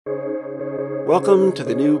Welcome to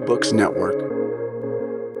the New Books Network.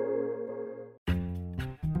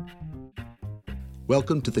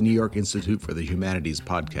 Welcome to the New York Institute for the Humanities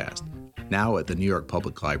podcast, now at the New York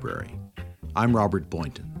Public Library. I'm Robert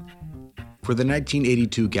Boynton. For the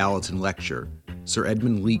 1982 Gallatin Lecture, Sir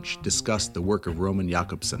Edmund Leach discussed the work of Roman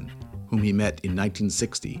Jakobson, whom he met in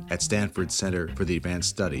 1960 at Stanford Center for the Advanced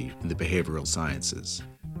Study in the Behavioral Sciences.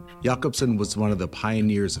 Jakobson was one of the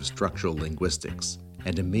pioneers of structural linguistics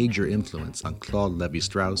and a major influence on Claude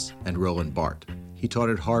Lévi-Strauss and Roland Barthes. He taught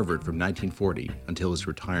at Harvard from 1940 until his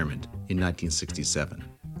retirement in 1967.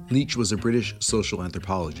 Leach was a British social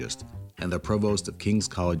anthropologist and the provost of King's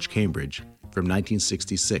College, Cambridge from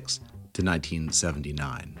 1966 to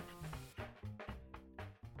 1979.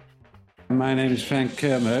 My name is Frank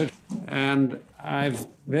Kermode, and I've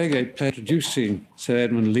very great pleasure introducing Sir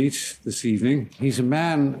Edmund Leach this evening. He's a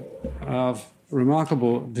man of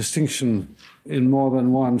remarkable distinction in more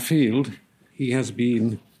than one field. He has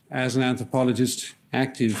been, as an anthropologist,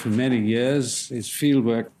 active for many years. His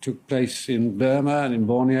fieldwork took place in Burma and in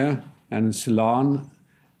Borneo and in Ceylon,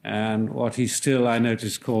 and what he still, I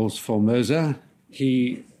notice, calls Formosa.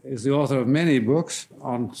 He is the author of many books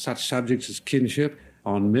on such subjects as kinship,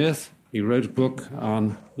 on myth. He wrote a book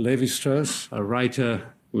on Lévi-Strauss, a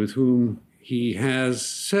writer with whom he has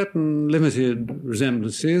certain limited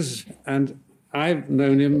resemblances, and I've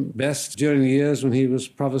known him best during the years when he was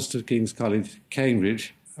provost of King's College,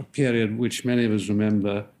 Cambridge, a period which many of us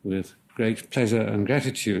remember with great pleasure and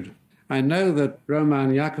gratitude. I know that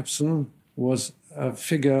Roman Jakobson was a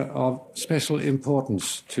figure of special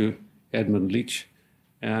importance to Edmund Leach,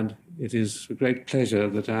 and it is a great pleasure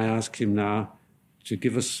that I ask him now to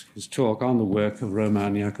give us his talk on the work of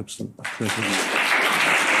Roman Jakobson.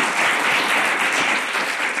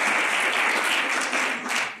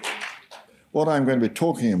 What I'm going to be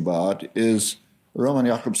talking about is Roman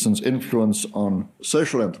Jakobson's influence on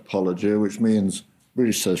social anthropology, which means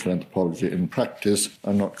British social anthropology in practice.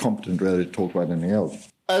 I'm not competent really to talk about anything else.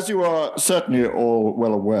 As you are certainly all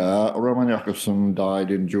well aware, Roman Jakobson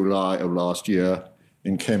died in July of last year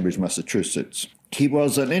in Cambridge, Massachusetts. He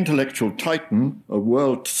was an intellectual titan of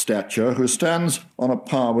world stature who stands on a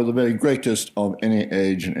par with the very greatest of any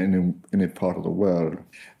age in any part of the world.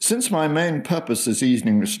 Since my main purpose this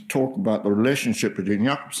evening is to talk about the relationship between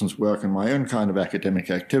Jakobson's work and my own kind of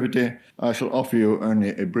academic activity, I shall offer you only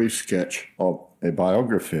a brief sketch of a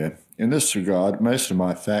biography. In this regard, most of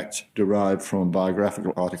my facts derive from a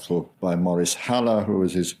biographical article by Maurice Haller, who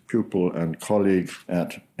was his pupil and colleague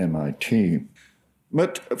at MIT.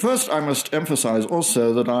 But first I must emphasize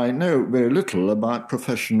also that I know very little about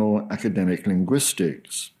professional academic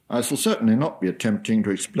linguistics. I shall certainly not be attempting to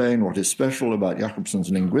explain what is special about Jakobson's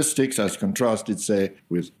linguistics as contrasted, say,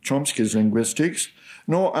 with Chomsky's linguistics,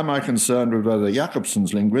 nor am I concerned with whether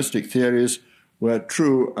Jakobson's linguistic theories were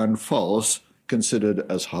true and false, considered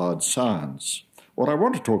as hard science. What I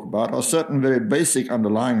want to talk about are certain very basic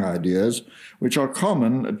underlying ideas which are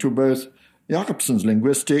common to both Jakobson's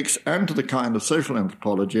linguistics and to the kind of social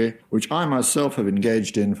anthropology which I myself have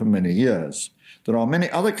engaged in for many years. There are many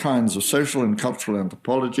other kinds of social and cultural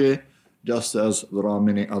anthropology, just as there are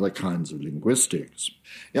many other kinds of linguistics.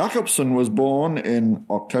 Jakobson was born in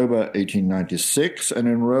October 1896 and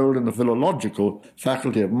enrolled in the philological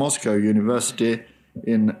faculty of Moscow University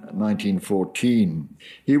in 1914.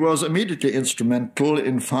 He was immediately instrumental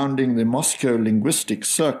in founding the Moscow Linguistic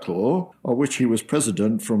Circle, of which he was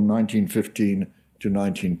president from 1915 to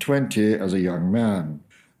 1920 as a young man.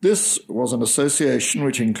 This was an association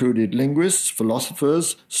which included linguists,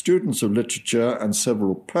 philosophers, students of literature, and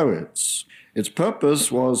several poets. Its purpose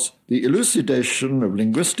was the elucidation of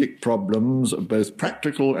linguistic problems of both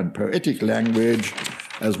practical and poetic language,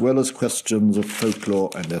 as well as questions of folklore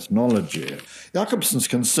and ethnology. Jakobson's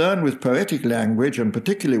concern with poetic language, and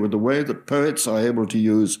particularly with the way that poets are able to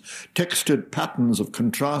use textured patterns of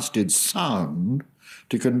contrasted sound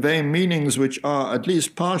to convey meanings which are at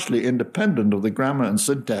least partially independent of the grammar and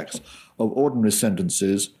syntax of ordinary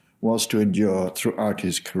sentences, was to endure throughout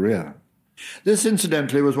his career. This,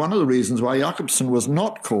 incidentally, was one of the reasons why Jakobson was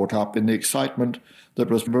not caught up in the excitement that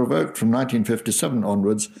was provoked from 1957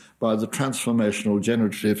 onwards by the transformational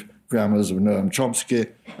generative grammars of Noam Chomsky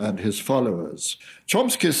and his followers.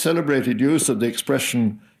 Chomsky's celebrated use of the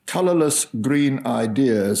expression "colorless green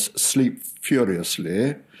ideas sleep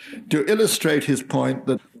furiously" to illustrate his point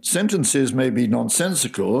that sentences may be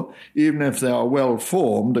nonsensical, even if they are well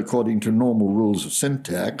formed according to normal rules of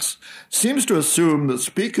syntax, seems to assume that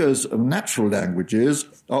speakers of natural languages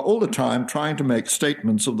are all the time trying to make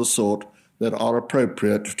statements of the sort that are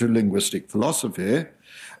appropriate to linguistic philosophy,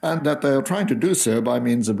 and that they are trying to do so by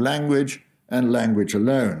means of language and language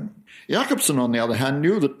alone. Jakobson, on the other hand,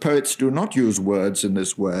 knew that poets do not use words in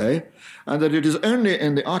this way, and that it is only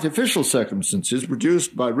in the artificial circumstances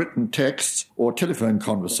produced by written texts or telephone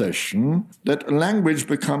conversation that language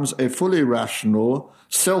becomes a fully rational,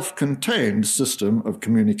 self-contained system of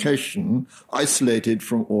communication, isolated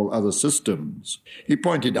from all other systems. He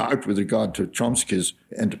pointed out, with regard to Chomsky's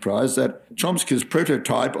enterprise, that Chomsky's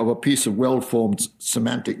prototype of a piece of well-formed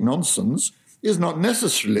semantic nonsense is not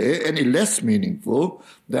necessarily any less meaningful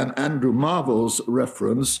than Andrew Marvell's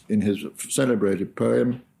reference in his celebrated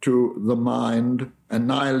poem to the mind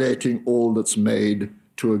annihilating all that's made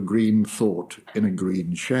to a green thought in a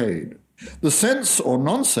green shade. The sense or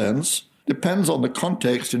nonsense depends on the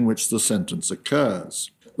context in which the sentence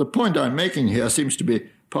occurs. The point I'm making here seems to be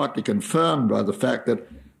partly confirmed by the fact that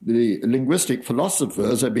the linguistic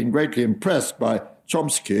philosophers have been greatly impressed by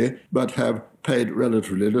Chomsky, but have paid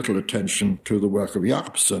relatively little attention to the work of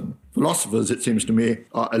Jakobson. Philosophers, it seems to me,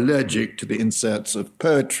 are allergic to the inserts of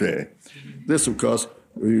poetry. This, of course,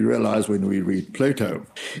 we realize when we read Plato.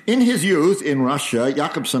 In his youth in Russia,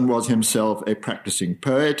 Jakobson was himself a practicing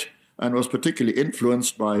poet and was particularly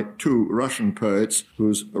influenced by two Russian poets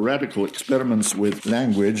whose radical experiments with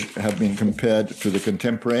language have been compared to the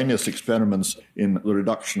contemporaneous experiments in the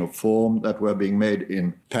reduction of form that were being made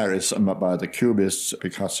in Paris by the Cubists,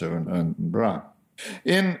 Picasso and Braque.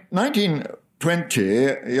 In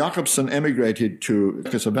 1920, Jakobson emigrated to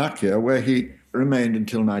Czechoslovakia, where he remained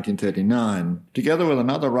until 1939. Together with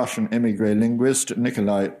another Russian émigré linguist,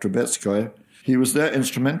 Nikolai Trubetskoy, he was there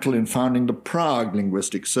instrumental in founding the Prague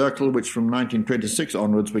Linguistic Circle, which from 1926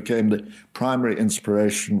 onwards became the primary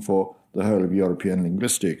inspiration for the whole of European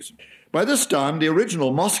linguistics. By this time, the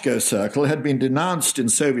original Moscow Circle had been denounced in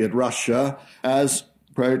Soviet Russia as,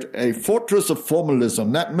 quote, a fortress of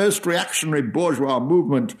formalism, that most reactionary bourgeois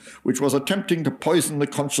movement which was attempting to poison the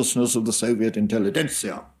consciousness of the Soviet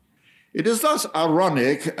intelligentsia. It is thus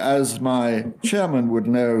ironic, as my chairman would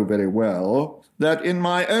know very well, that in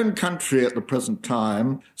my own country at the present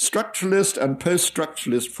time, structuralist and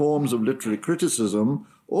post-structuralist forms of literary criticism,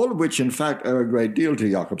 all of which in fact owe a great deal to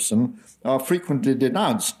Jakobson, are frequently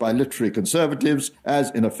denounced by literary conservatives as,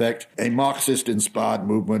 in effect, a Marxist-inspired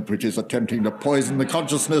movement which is attempting to poison the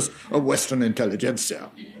consciousness of Western intelligentsia.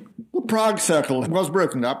 The Prague Circle was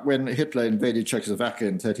broken up when Hitler invaded Czechoslovakia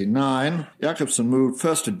in 1939. Jakobson moved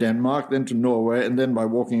first to Denmark, then to Norway, and then by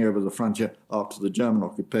walking over the frontier after the German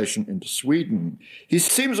occupation into Sweden. He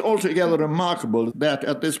seems altogether remarkable that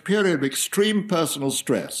at this period of extreme personal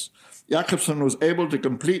stress, Jakobson was able to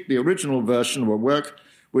complete the original version of a work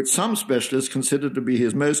which some specialists consider to be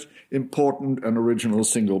his most important and original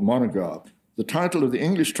single monograph. The title of the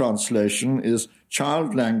English translation is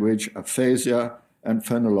Child Language, Aphasia, and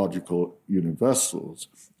Phonological Universals.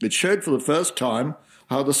 It showed for the first time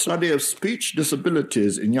how the study of speech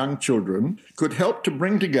disabilities in young children could help to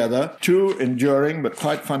bring together two enduring but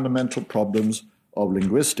quite fundamental problems of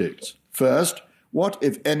linguistics. First, what,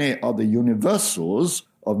 if any, are the universals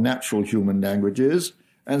of natural human languages?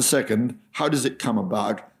 And second, how does it come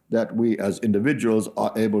about that we as individuals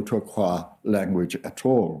are able to acquire language at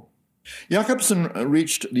all? Jakobson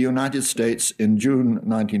reached the United States in June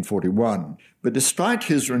 1941, but despite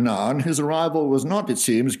his renown, his arrival was not, it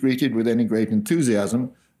seems, greeted with any great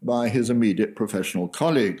enthusiasm by his immediate professional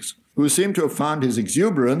colleagues, who seemed to have found his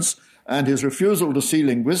exuberance and his refusal to see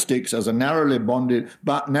linguistics as a narrowly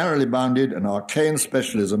bounded and arcane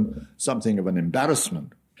specialism something of an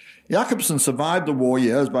embarrassment. Jakobson survived the war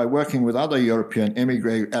years by working with other European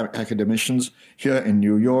émigré academicians here in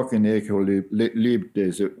New York in the École Libre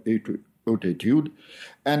des Hautes Études,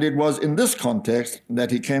 and it was in this context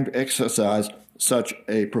that he came to exercise such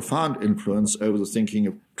a profound influence over the thinking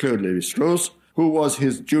of Claude Lévi-Strauss, who was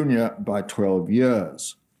his junior by 12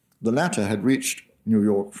 years. The latter had reached New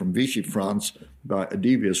York from Vichy, France, by a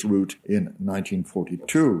devious route in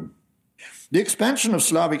 1942. The expansion of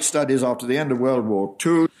Slavic studies after the end of World War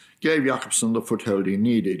II gave Jakobson the foothold he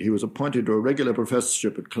needed. He was appointed to a regular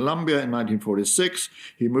professorship at Columbia in 1946.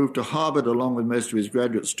 He moved to Harvard along with most of his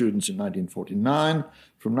graduate students in 1949.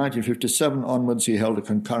 From 1957 onwards, he held a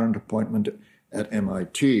concurrent appointment at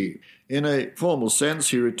MIT. In a formal sense,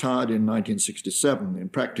 he retired in 1967. In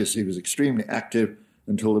practice, he was extremely active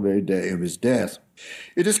until the very day of his death.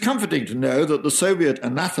 It is comforting to know that the Soviet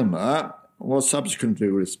anathema was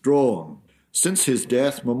subsequently withdrawn. Since his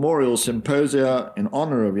death, memorial symposia in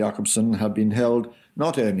honor of Jakobson have been held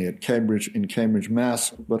not only at Cambridge, in Cambridge, Mass.,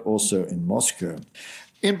 but also in Moscow.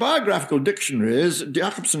 In biographical dictionaries,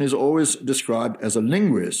 Jakobson is always described as a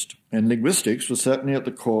linguist, and linguistics was certainly at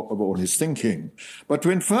the core of all his thinking. But to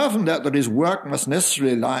infer from that his work must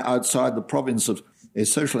necessarily lie outside the province of a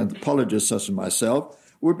social anthropologist such as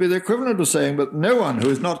myself, would be the equivalent of saying that no one who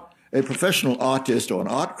is not a professional artist or an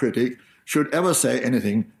art critic should ever say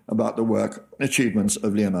anything about the work and achievements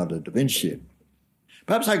of Leonardo da Vinci.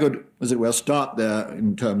 Perhaps I could, as it were, start there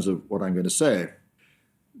in terms of what I'm going to say.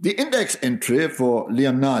 The index entry for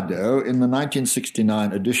Leonardo in the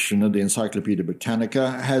 1969 edition of the Encyclopaedia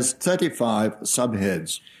Britannica has 35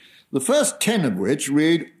 subheads, the first 10 of which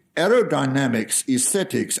read aerodynamics,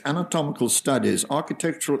 aesthetics, anatomical studies,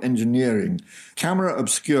 architectural engineering, camera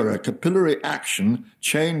obscura, capillary action,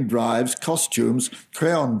 chain drives, costumes,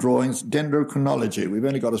 crayon drawings, dendrochronology. We've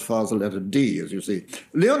only got as far as the letter D, as you see.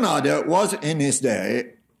 Leonardo was, in his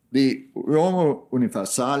day, the uomo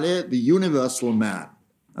universale, the universal man.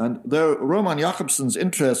 And though Roman Jakobson's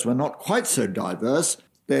interests were not quite so diverse,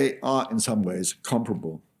 they are in some ways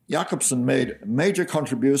comparable. Jakobson made major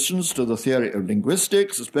contributions to the theory of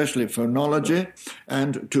linguistics, especially phonology,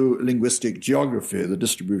 and to linguistic geography, the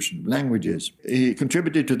distribution of languages. He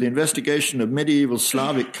contributed to the investigation of medieval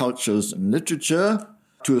Slavic cultures and literature,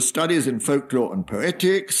 to studies in folklore and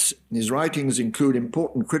poetics. His writings include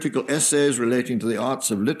important critical essays relating to the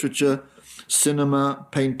arts of literature, cinema,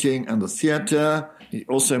 painting, and the theatre. He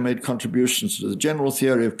also made contributions to the general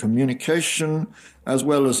theory of communication, as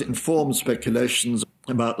well as informed speculations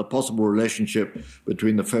about the possible relationship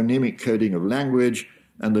between the phonemic coding of language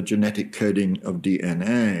and the genetic coding of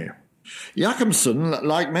DNA. Jakobson,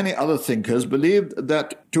 like many other thinkers, believed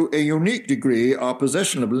that to a unique degree our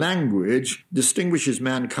possession of language distinguishes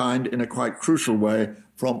mankind in a quite crucial way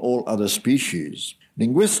from all other species.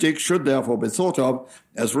 Linguistics should therefore be thought of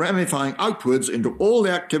as ramifying outwards into all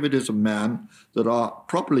the activities of man that are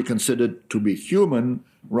properly considered to be human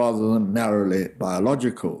rather than narrowly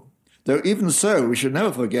biological. Though even so, we should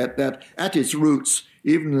never forget that at its roots,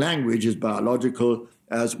 even language is biological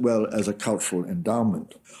as well as a cultural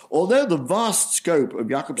endowment. Although the vast scope of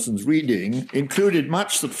Jakobson's reading included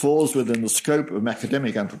much that falls within the scope of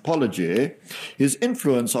academic anthropology, his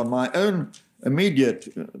influence on my own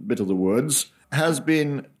immediate bit of the woods has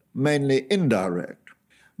been mainly indirect.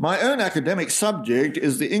 My own academic subject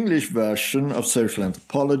is the English version of social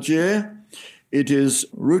anthropology. It is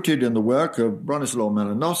rooted in the work of Bronislaw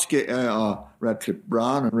Malinowski, A.R. Radcliffe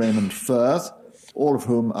Brown, and Raymond Firth, all of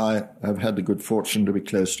whom I have had the good fortune to be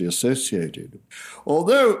closely associated.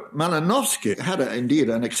 Although Malinowski had indeed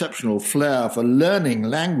an exceptional flair for learning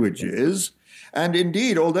languages, and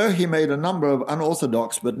indeed, although he made a number of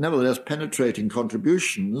unorthodox but nevertheless penetrating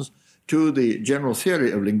contributions to the general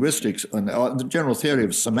theory of linguistics and the general theory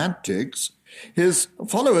of semantics, his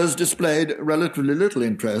followers displayed relatively little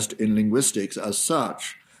interest in linguistics as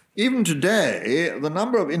such. Even today, the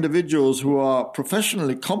number of individuals who are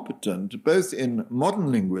professionally competent, both in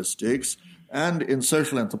modern linguistics and in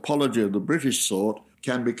social anthropology of the British sort,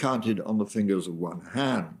 can be counted on the fingers of one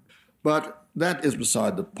hand. But that is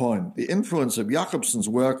beside the point. The influence of Jakobson's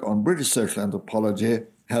work on British social anthropology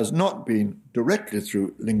has not been directly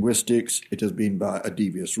through linguistics, it has been by a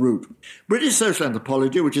devious route. British social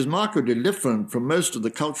anthropology, which is markedly different from most of the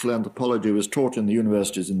cultural anthropology that was taught in the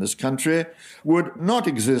universities in this country, would not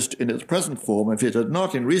exist in its present form if it had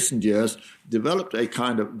not in recent years developed a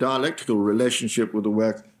kind of dialectical relationship with the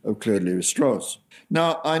work of Claude Lévi-Strauss.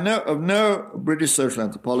 Now, I know of no British social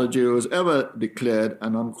anthropology who has ever declared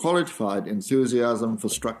an unqualified enthusiasm for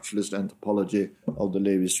structuralist anthropology of the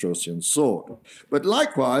Lévi-Straussian sort. But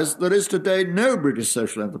likewise, there is today no British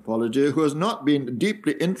social anthropology who has not been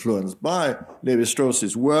deeply influenced by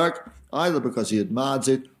Lévi-Strauss's work, either because he admires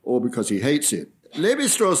it or because he hates it.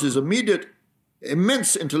 Lévi-Strauss's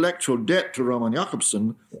immense intellectual debt to Roman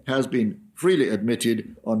Jakobson has been freely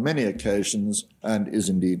admitted on many occasions and is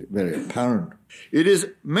indeed very apparent. It is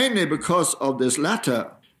mainly because of this latter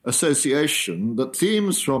association that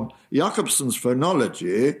themes from Jakobson's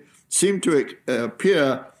phonology seem to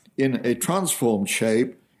appear in a transformed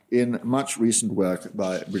shape in much recent work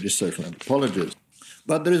by British social anthropologists.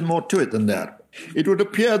 But there is more to it than that. It would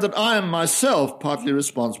appear that I am myself partly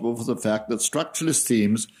responsible for the fact that structuralist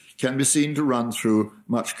themes can be seen to run through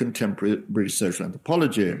much contemporary British social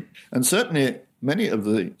anthropology. And certainly many of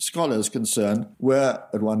the scholars concerned were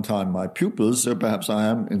at one time my pupils, so perhaps I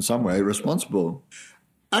am in some way responsible.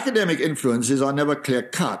 Academic influences are never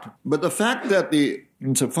clear-cut, but the fact that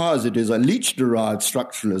insofar as it is a Leach-derived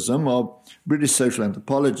structuralism of British social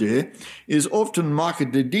anthropology is often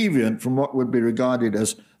markedly deviant from what would be regarded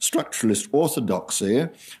as structuralist orthodoxy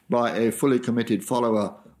by a fully committed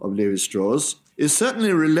follower of Lévi-Strauss is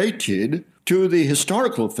certainly related to the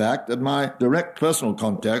historical fact that my direct personal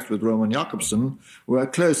contacts with Roman Jakobson were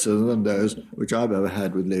closer than those which I've ever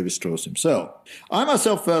had with Lévi-Strauss himself. I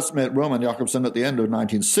myself first met Roman Jakobson at the end of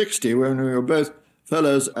 1960 when we were both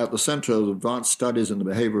fellows at the Center of Advanced Studies in the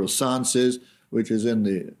Behavioral Sciences, which is in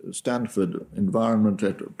the Stanford environment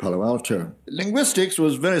at Palo Alto. Linguistics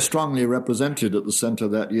was very strongly represented at the center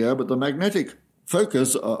that year, but the magnetic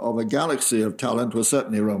focus of a galaxy of talent was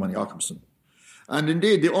certainly Roman Jakobson. And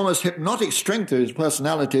indeed, the almost hypnotic strength of his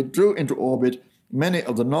personality drew into orbit many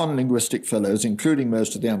of the non-linguistic fellows, including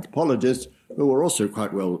most of the anthropologists, who were also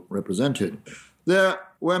quite well represented. There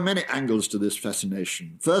were many angles to this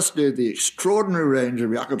fascination. Firstly, the extraordinary range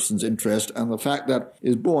of Jakobson's interest and the fact that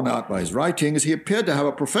is borne out by his writings. He appeared to have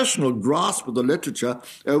a professional grasp of the literature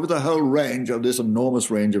over the whole range of this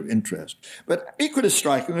enormous range of interest. But equally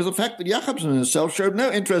striking is the fact that Jakobson himself showed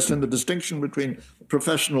no interest in the distinction between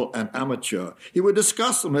professional and amateur. He would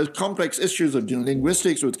discuss the most complex issues of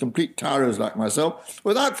linguistics with complete tyros like myself,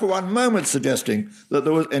 without for one moment suggesting that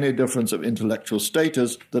there was any difference of intellectual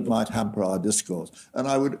status that might hamper our discourse.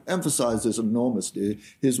 And I would emphasize this enormously,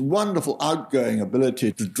 his wonderful outgoing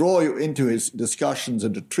ability to draw you into his discussions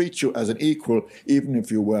and to treat you as an equal, even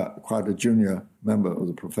if you were quite a junior member of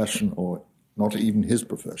the profession or not even his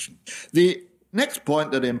profession. The next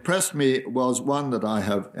point that impressed me was one that I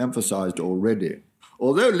have emphasized already.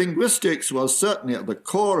 Although linguistics was certainly at the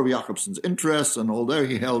core of Jakobson's interests, and although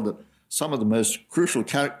he held that some of the most crucial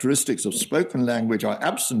characteristics of spoken language are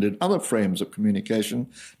absent in other frames of communication,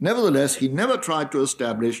 nevertheless, he never tried to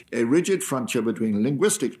establish a rigid frontier between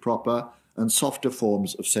linguistics proper and softer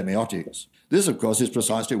forms of semiotics. This, of course, is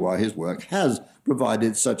precisely why his work has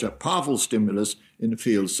provided such a powerful stimulus in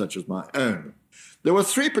fields such as my own. There were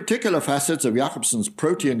three particular facets of Jakobson's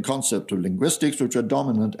protean concept of linguistics which were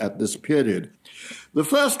dominant at this period. The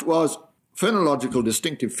first was phonological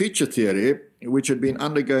distinctive feature theory, which had been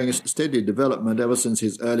undergoing a steady development ever since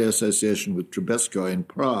his early association with Trubetskoy in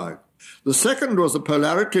Prague. The second was the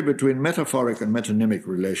polarity between metaphoric and metonymic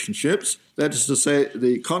relationships, that is to say,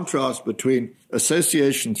 the contrast between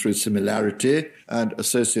association through similarity and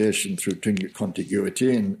association through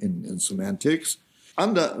contiguity in semantics.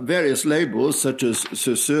 Under various labels, such as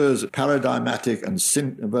Saussure's paradigmatic and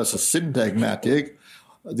versus syntagmatic,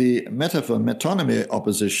 the metaphor-metonymy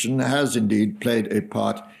opposition has indeed played a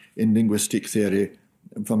part in linguistic theory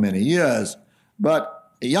for many years.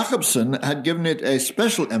 But Jakobson had given it a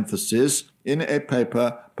special emphasis in a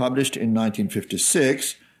paper published in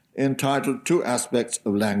 1956 entitled Two Aspects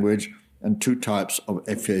of Language and Two Types of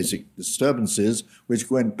Aphasic Disturbances,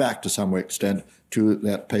 which went back to some extent to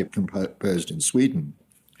that paper composed in Sweden.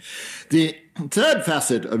 The third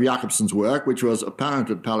facet of Jakobson's work, which was apparent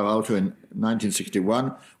at Palo Alto in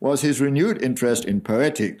 1961, was his renewed interest in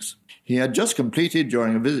poetics. He had just completed,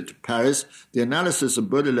 during a visit to Paris, the analysis of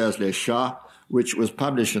Baudelaire's Les Chats, which was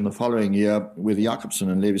published in the following year with Jakobson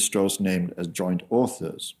and Levi-Strauss named as joint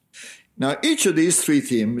authors. Now, each of these three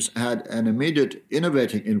themes had an immediate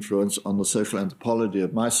innovating influence on the social anthropology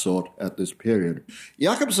of my sort at this period.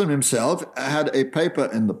 Jakobson himself had a paper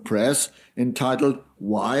in the press entitled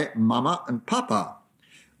Why Mama and Papa,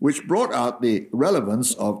 which brought out the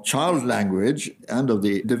relevance of child language and of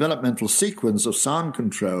the developmental sequence of sound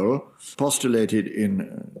control postulated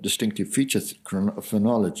in distinctive feature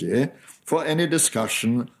phonology for any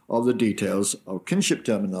discussion of the details of kinship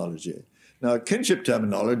terminology. Now, kinship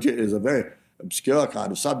terminology is a very obscure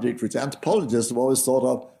kind of subject which anthropologists have always thought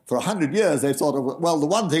of. For 100 years, they've thought of, well, the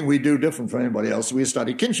one thing we do different from anybody else, we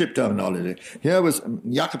study kinship terminology. Here was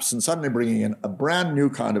Jakobson suddenly bringing in a brand new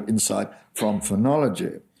kind of insight from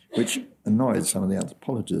phonology, which annoyed some of the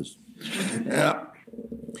anthropologists.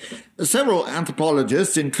 Several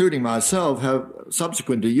anthropologists, including myself, have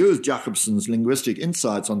subsequently used Jakobson's linguistic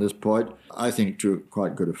insights on this point, I think, to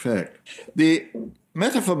quite good effect. The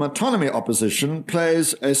metaphor-metonymy opposition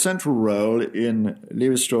plays a central role in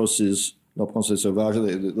Levi-Strauss's La Pensée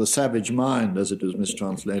Sauvage, the Savage Mind, as it is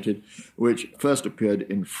mistranslated, which first appeared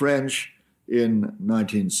in French in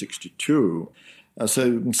 1962. So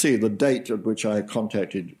you can see the date at which I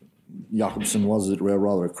contacted Jakobson was, as it were,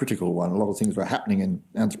 rather a critical one. A lot of things were happening in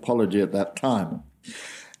anthropology at that time.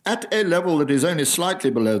 At a level that is only slightly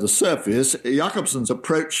below the surface, Jakobson's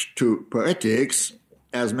approach to poetics,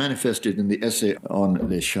 as manifested in the essay on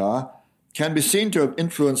Les Chats, can be seen to have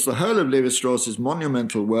influenced the whole of Levi-Strauss's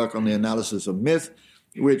monumental work on the analysis of myth,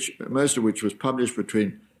 most of which was published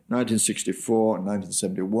between 1964 and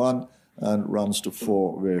 1971 and runs to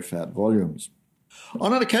 4 very fat volumes.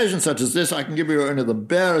 On an occasion such as this, I can give you only the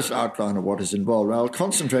barest outline of what is involved. I'll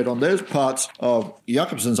concentrate on those parts of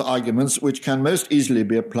Jakobson's arguments which can most easily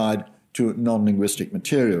be applied to non-linguistic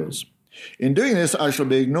materials. In doing this, I shall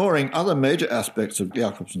be ignoring other major aspects of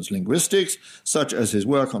Jakobson's linguistics, such as his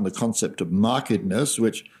work on the concept of markedness,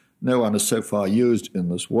 which no one has so far used in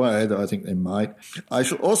this way, though I think they might. I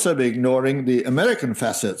shall also be ignoring the American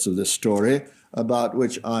facets of this story, about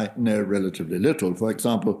which I know relatively little. For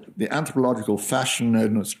example, the anthropological fashion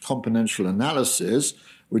known as componential analysis,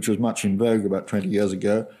 which was much in vogue about 20 years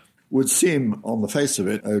ago, would seem, on the face of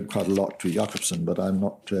it, owed quite a lot to Jakobson, but I'm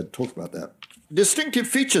not to talk about that. Distinctive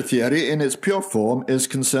feature theory, in its pure form, is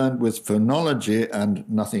concerned with phonology and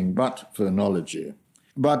nothing but phonology.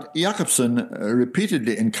 But Jakobson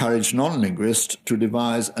repeatedly encouraged non-linguists to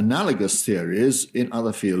devise analogous theories in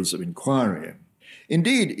other fields of inquiry.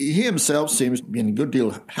 Indeed, he himself seems to be a good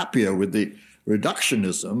deal happier with the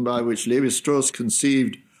reductionism by which Levi-Strauss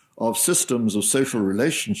conceived of systems of social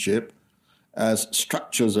relationship as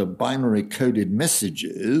structures of binary coded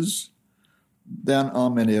messages than are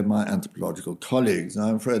many of my anthropological colleagues. Now,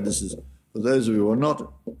 I'm afraid this is, for those of you who are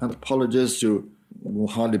not anthropologists, who will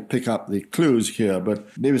hardly pick up the clues here, but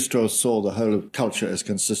Levi-Strauss saw the whole of culture as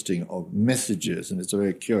consisting of messages, and it's a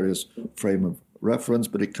very curious frame of reference,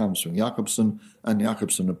 but it comes from Jakobson, and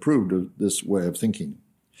Jakobson approved of this way of thinking.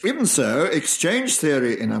 Even so, exchange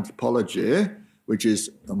theory in anthropology, which is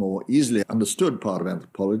a more easily understood part of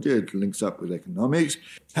anthropology, it links up with economics,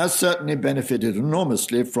 has certainly benefited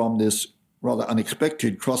enormously from this rather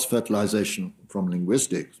unexpected cross-fertilization from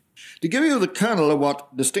linguistics. To give you the kernel of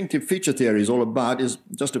what distinctive feature theory is all about is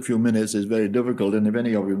just a few minutes, is very difficult, and if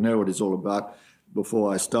any of you know what it's all about,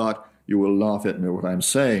 before I start, you will laugh at me what I'm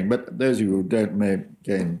saying, but those of you who don't may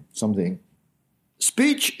gain something.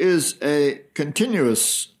 Speech is a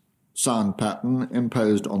continuous sound pattern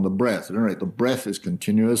imposed on the breath. At any rate, the breath is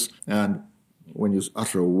continuous, and when you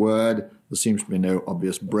utter a word, there seems to be no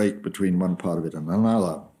obvious break between one part of it and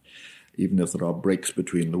another, even if there are breaks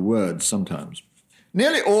between the words sometimes.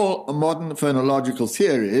 Nearly all modern phonological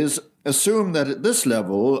theories assume that at this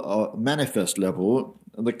level, or manifest level,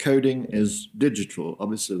 the coding is digital.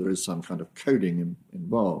 Obviously, there is some kind of coding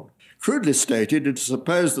involved. Crudely stated, it is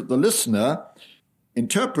supposed that the listener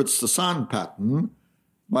interprets the sound pattern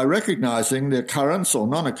by recognizing the occurrence or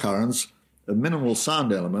non-occurrence of minimal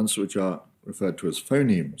sound elements, which are referred to as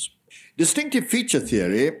phonemes. Distinctive feature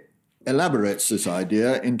theory elaborates this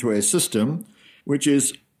idea into a system which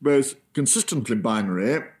is both consistently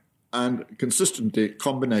binary and consistently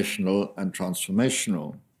combinational and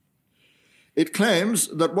transformational. It claims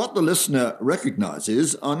that what the listener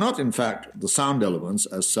recognizes are not, in fact, the sound elements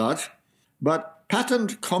as such, but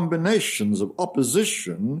patterned combinations of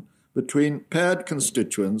opposition between paired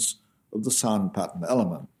constituents of the sound pattern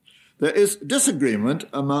element. There is disagreement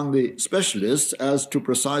among the specialists as to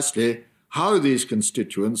precisely how these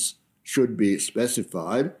constituents should be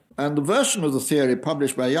specified, and the version of the theory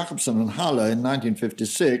published by Jakobson and Haller in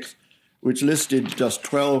 1956, which listed just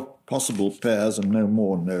 12 possible pairs and no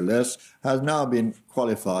more, no less, has now been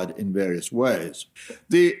qualified in various ways.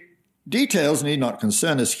 The details need not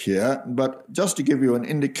concern us here, but just to give you an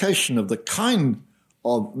indication of the kind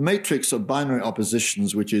of matrix of binary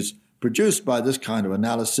oppositions which is produced by this kind of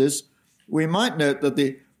analysis, we might note that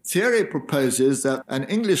the theory proposes that an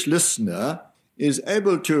English listener is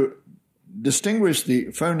able to distinguish the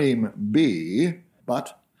phoneme B,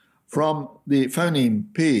 but, from the phoneme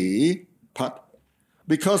P, put,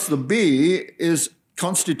 because the B is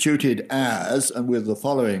constituted as, and with the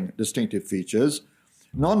following distinctive features,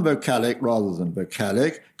 non-vocalic rather than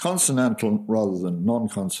vocalic, consonantal rather than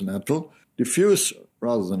non-consonantal, diffuse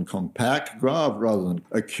rather than compact, grave rather than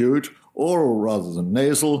acute, oral rather than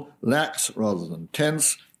nasal, lax rather than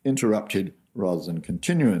tense, interrupted rather than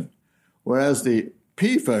continuant. Whereas the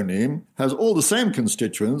P phoneme has all the same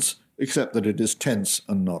constituents, except that it is tense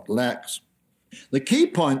and not lax. The key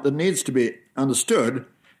point that needs to be understood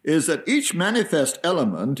is that each manifest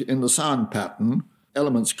element in the sound pattern,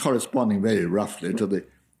 elements corresponding very roughly to the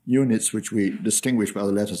units which we distinguish by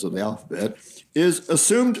the letters of the alphabet, is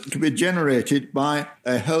assumed to be generated by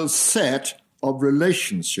a whole set of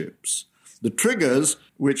relationships. The triggers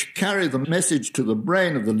which carry the message to the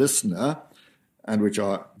brain of the listener and which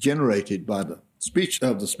are generated by the speech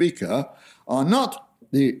of the speaker are not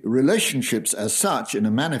the relationships as such in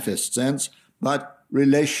a manifest sense, but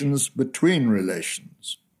relations between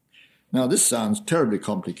relations. Now, this sounds terribly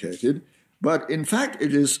complicated, but in fact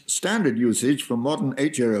it is standard usage for modern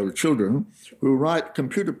 8-year-old children who write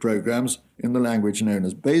computer programs in the language known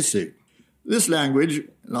as BASIC. This language,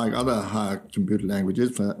 like other higher computer languages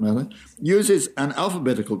for that matter, uses an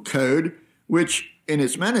alphabetical code which, in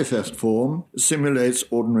its manifest form, simulates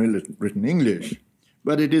ordinary written English.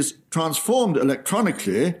 But it is transformed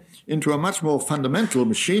electronically into a much more fundamental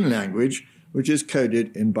machine language which is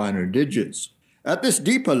coded in binary digits. At this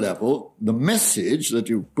deeper level, the message that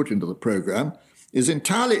you put into the program is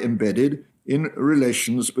entirely embedded in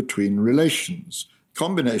relations between relations.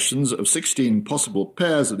 Combinations of 16 possible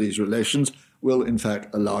pairs of these relations will, in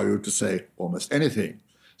fact, allow you to say almost anything.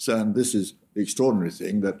 So, and this is the extraordinary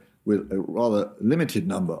thing, that with a rather limited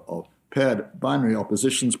number of paired binary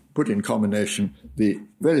oppositions put in combination, they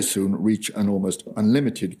very soon reach an almost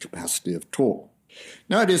unlimited capacity of talk.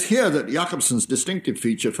 Now, it is here that Jakobson's distinctive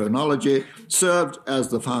feature, phonology, served as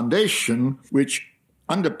the foundation which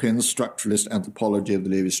underpins structuralist anthropology of the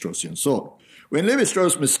Levi-Straussian sort. When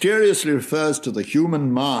Levi-Strauss mysteriously refers to the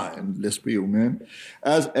human mind, l'esprit humain,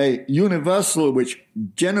 as a universal which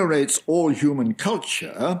generates all human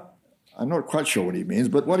culture, I'm not quite sure what he means,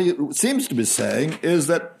 but what he seems to be saying is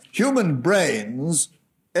that human brains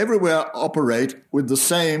everywhere operate with the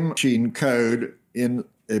same machine code in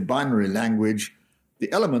a binary language,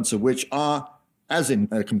 the elements of which are, as in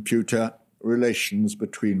a computer, relations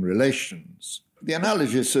between relations. The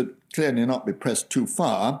analogy should clearly not be pressed too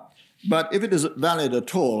far, but if it is valid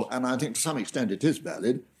at all, and I think to some extent it is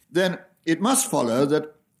valid, then it must follow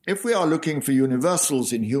that if we are looking for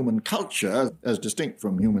universals in human culture, as distinct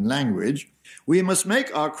from human language, we must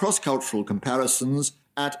make our cross-cultural comparisons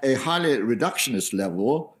at a highly reductionist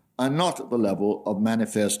level and not at the level of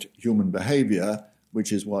manifest human behavior,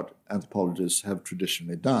 which is what anthropologists have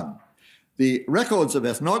traditionally done. The records of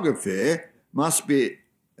ethnography must be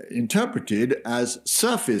interpreted as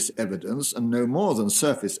surface evidence and no more than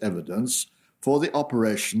surface evidence for the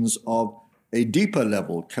operations of a deeper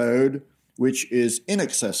level code which is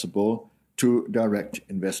inaccessible to direct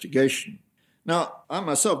investigation. Now, I'm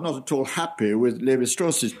myself not at all happy with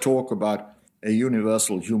Levi-Strauss's talk about a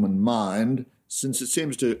universal human mind, since it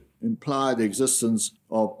seems to imply the existence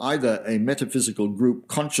of either a metaphysical group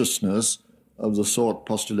consciousness of the sort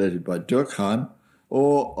postulated by Durkheim,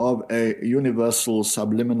 or of a universal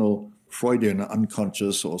subliminal Freudian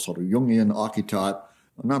unconscious or sort of Jungian archetype,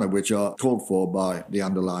 none of which are called for by the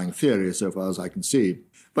underlying theory, so far as I can see.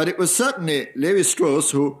 But it was certainly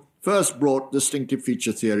Levi-Strauss who first brought distinctive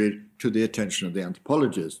feature theory to the attention of the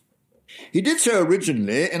anthropologists. He did so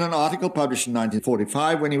originally in an article published in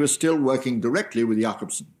 1945 when he was still working directly with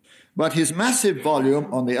Jakobson. But his massive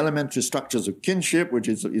volume on the elementary structures of kinship, which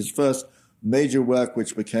is his first major work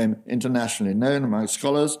which became internationally known among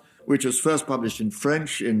scholars, which was first published in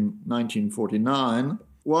French in 1949,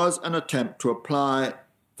 was an attempt to apply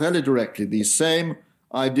fairly directly these same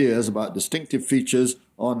ideas about distinctive features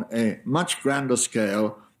on a much grander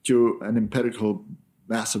scale to an empirical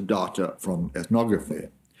mass of data from ethnography.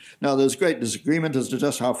 Now, there's great disagreement as to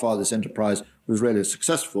just how far this enterprise was really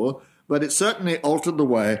successful, but it certainly altered the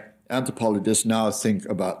way anthropologists now think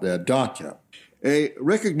about their data. A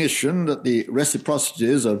recognition that the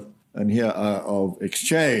reciprocities of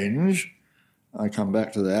exchange, I come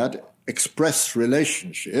back to that, express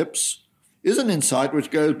relationships, is an insight which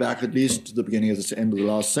goes back at least to the beginning of the end of the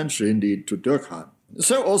last century, indeed to Durkheim.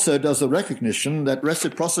 So also does the recognition that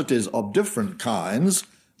reciprocities of different kinds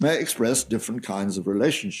may express different kinds of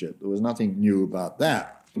relationship. There was nothing new about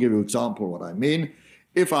that. I'll give you an example of what I mean.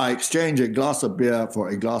 If I exchange a glass of beer for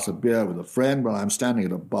a glass of beer with a friend when I'm standing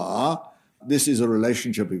at a bar, this is a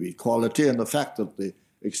relationship of equality, and the fact that the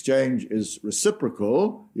exchange is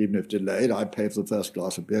reciprocal, even if delayed, I pay for the first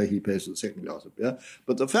glass of beer, he pays for the second glass of beer,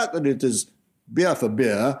 but the fact that it is beer for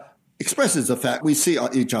beer expresses the fact we see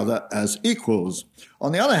each other as equals.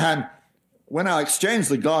 On the other hand, when I exchange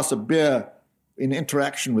the glass of beer in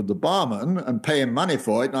interaction with the barman and pay him money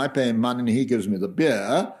for it, and I pay him money and he gives me the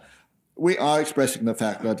beer, we are expressing the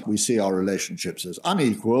fact that we see our relationships as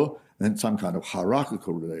unequal and some kind of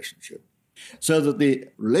hierarchical relationship. So that the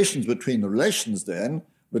relations between the relations then,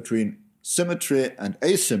 between symmetry and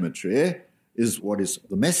asymmetry, is what is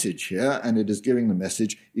the message here, and it is giving the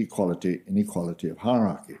message equality, inequality of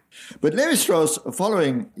hierarchy. But Levi-Strauss,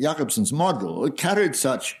 following Jakobson's model, carried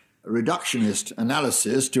such reductionist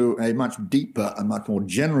analysis to a much deeper and much more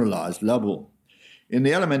generalized level. In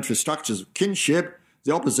the elementary structures of kinship,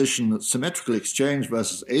 the opposition symmetrical exchange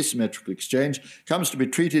versus asymmetrical exchange comes to be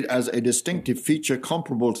treated as a distinctive feature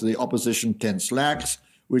comparable to the opposition tense lax,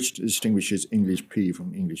 which distinguishes English P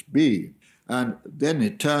from English B. And then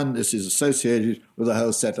in turn, this is associated with a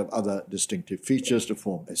whole set of other distinctive features to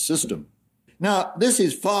form a system. Now, this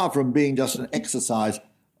is far from being just an exercise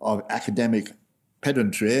of academic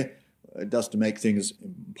pedantry, just to make things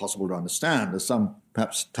impossible to understand, as some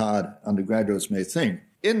perhaps tired undergraduates may think.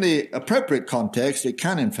 In the appropriate context, it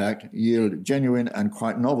can, in fact, yield genuine and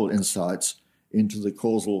quite novel insights into the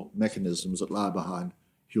causal mechanisms that lie behind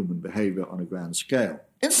human behavior on a grand scale.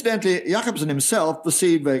 Incidentally, Jakobson himself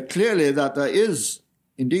perceived very clearly that there is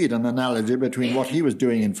indeed an analogy between what he was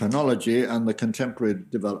doing in phonology and the contemporary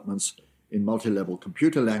developments in multi-level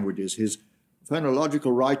computer languages, his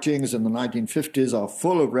phonological writings in the 1950s are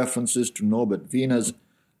full of references to Norbert Wiener's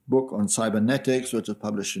book on cybernetics, which was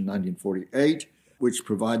published in 1948, which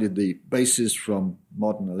provided the basis from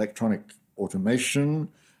modern electronic automation,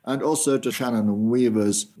 and also to Shannon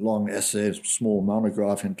Weaver's long essay, small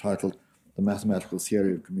monograph entitled The Mathematical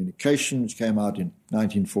Theory of Communication, which came out in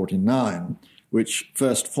 1949, which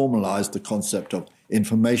first formalized the concept of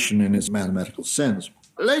information in its mathematical sense.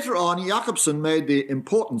 Later on, Jacobson made the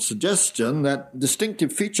important suggestion that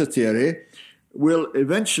distinctive feature theory will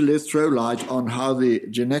eventually throw light on how the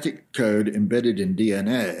genetic code embedded in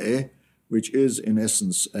DNA, which is in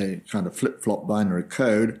essence a kind of flip-flop binary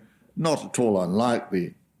code, not at all unlike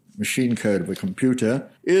the machine code of a computer,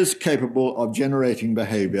 is capable of generating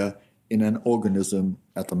behavior in an organism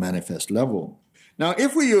at the manifest level. Now,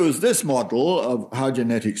 if we use this model of how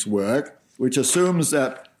genetics work, which assumes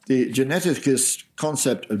that the geneticist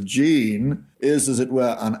concept of gene is, as it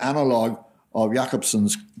were, an analog of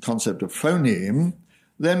Jacobson's concept of phoneme,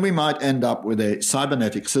 then we might end up with a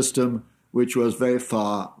cybernetic system which was very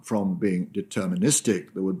far from being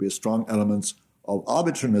deterministic. There would be strong elements of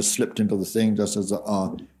arbitrariness slipped into the thing, just as there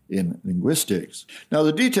are in linguistics. Now,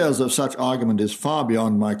 the details of such argument is far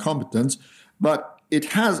beyond my competence, but it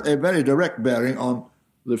has a very direct bearing on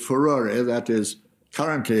the furore that is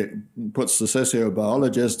currently puts the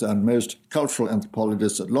sociobiologist and most cultural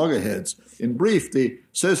anthropologists at loggerheads. In brief, the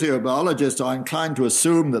sociobiologists are inclined to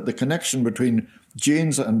assume that the connection between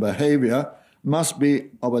genes and behavior must be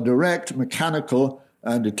of a direct, mechanical,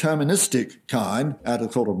 and deterministic kind at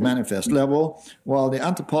a sort of manifest level, while the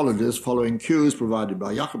anthropologists, following cues provided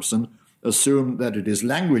by Jacobson, assume that it is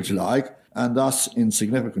language-like and thus, in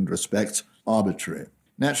significant respects, arbitrary.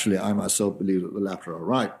 Naturally, I myself believe that the latter are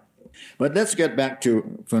right. But let's get back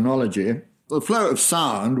to phonology. The flow of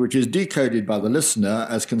sound, which is decoded by the listener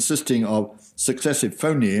as consisting of successive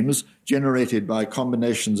phonemes generated by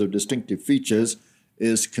combinations of distinctive features,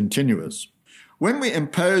 is continuous. When we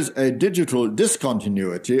impose a digital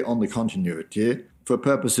discontinuity on the continuity for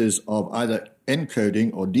purposes of either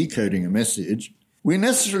encoding or decoding a message, we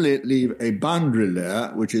necessarily leave a boundary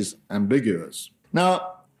layer which is ambiguous.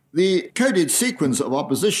 Now, the coded sequence of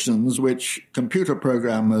oppositions which computer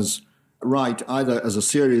programmers write either as a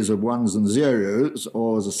series of ones and zeros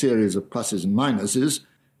or as a series of pluses and minuses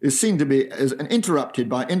is seen to be interrupted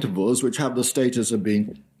by intervals which have the status of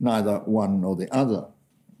being neither one nor the other.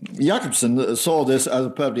 Jacobson saw this as a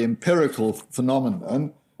perfectly empirical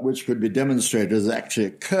phenomenon which could be demonstrated as actually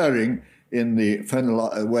occurring in the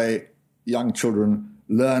way young children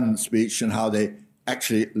learn speech and how they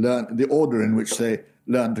actually learn the order in which they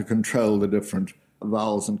learn to control the different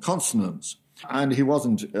vowels and consonants. And he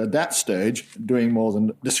wasn't at that stage doing more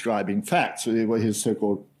than describing facts. They were his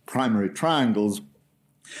so-called primary triangles.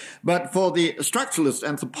 But for the structuralist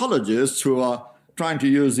anthropologists who are trying to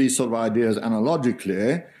use these sort of ideas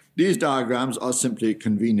analogically, these diagrams are simply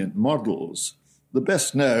convenient models. The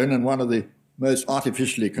best known and one of the most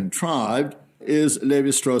artificially contrived is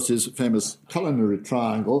Lévi-Strauss's famous culinary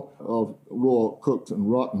triangle of raw, cooked,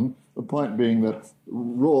 and rotten. The point being that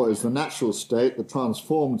raw is the natural state, the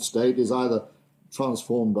transformed state is either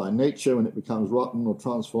transformed by nature when it becomes rotten or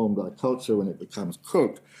transformed by culture when it becomes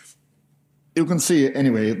cooked. You can see,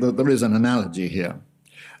 anyway, that there is an analogy here.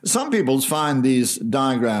 Some people find these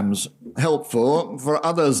diagrams helpful. For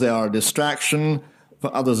others, they are a distraction.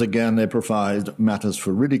 For others, again, they provide matters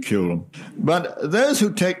for ridicule. But those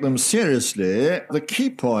who take them seriously, the key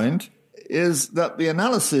point is that the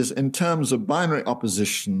analysis in terms of binary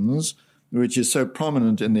oppositions, which is so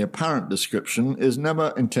prominent in the apparent description, is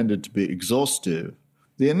never intended to be exhaustive.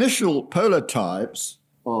 The initial polar types,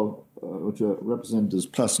 which are represented as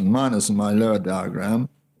plus and minus in my lower diagram,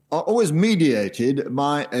 are always mediated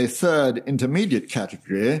by a third intermediate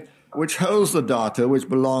category, which holds the data which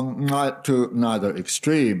belong to neither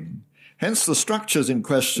extreme. Hence, the structures in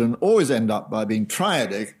question always end up by being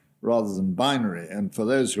triadic rather than binary. And for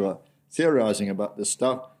those who are theorizing about this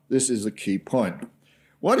stuff, this is the key point.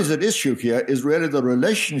 What is at issue here is really the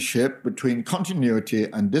relationship between continuity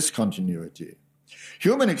and discontinuity.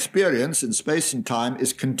 Human experience in space and time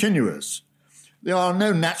is continuous. There are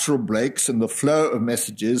no natural breaks in the flow of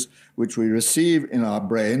messages which we receive in our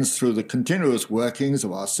brains through the continuous workings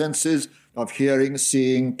of our senses of hearing,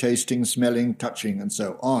 seeing, tasting, smelling, touching, and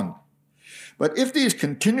so on. But if these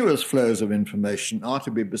continuous flows of information are to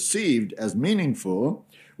be perceived as meaningful,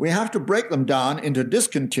 we have to break them down into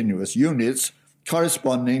discontinuous units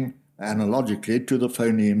corresponding analogically to the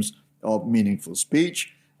phonemes of meaningful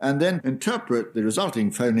speech, and then interpret the resulting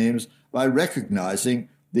phonemes by recognizing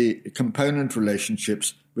the component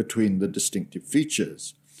relationships between the distinctive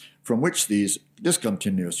features. from which these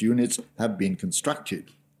discontinuous units have been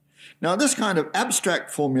constructed. Now, this kind of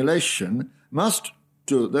abstract formulation must,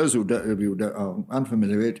 to those who are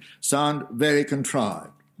unfamiliar with it, sound very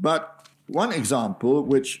contrived. But one example,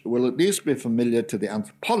 which will at least be familiar to the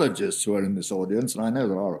anthropologists who are in this audience, and I know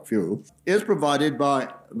there are a few, is provided by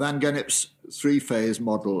Van Gennep's three-phase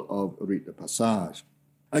model of rite de passage.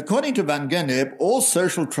 According to Van Gennep, all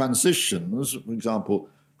social transitions, for example,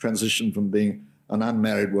 transition from being an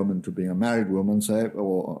unmarried woman to being a married woman, say,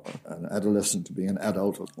 or an adolescent to being an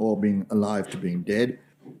adult, or being alive to being dead,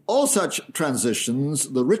 all such transitions,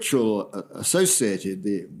 the ritual associated,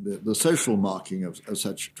 the social marking of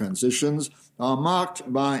such transitions, are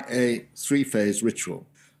marked by a three-phase ritual.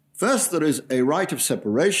 First, there is a rite of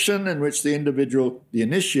separation in which the individual, the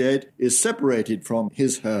initiate, is separated from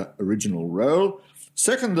his/her original role.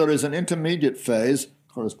 Second, there is an intermediate phase,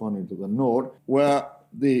 corresponding to the nought, where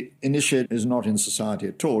the initiate is not in society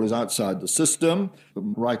at all, is outside the system, the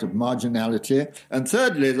rite of marginality. And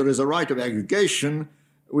thirdly, there is a rite of aggregation,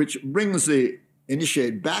 which brings the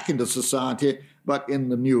initiate back into society, but in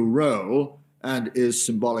the new role, and is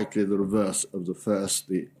symbolically the reverse of the first,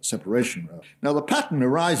 the separation role. Now, the pattern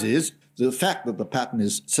arises, the fact that the pattern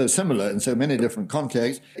is so similar in so many different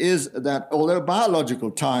contexts, is that although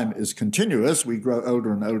biological time is continuous, we grow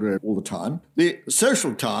older and older all the time, the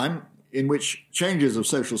social time in which changes of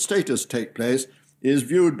social status take place is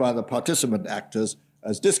viewed by the participant actors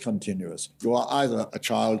as discontinuous. You are either a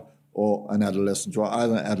child or an adolescent. You are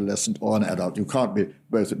either an adolescent or an adult. You can't be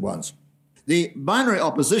both at once. The binary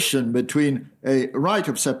opposition between a rite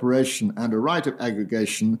of separation and a rite of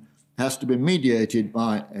aggregation has to be mediated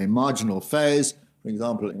by a marginal phase. For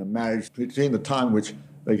example, in a marriage, between the time which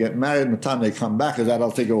they get married and the time they come back as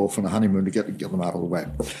adults, they go off on a honeymoon to get them out of the way.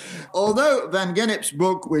 Although Van Gennep's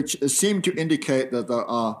book, which seemed to indicate that there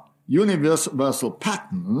are universal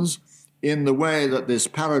patterns in the way that this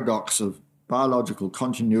paradox of biological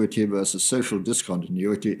continuity versus social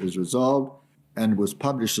discontinuity is resolved, and was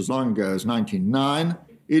published as long ago as 1909,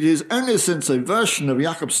 it is only since a version of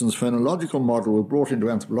Jacobson's phonological model was brought into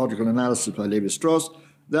anthropological analysis by Levi-Strauss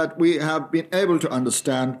that we have been able to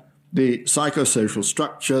understand the psychosocial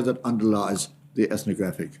structure that underlies the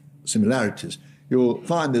ethnographic similarities. You will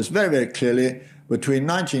find this very, very clearly. Between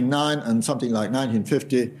 1909 and something like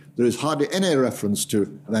 1950, there is hardly any reference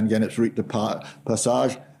to Van Gennep's rite de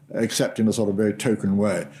passage, except in a sort of very token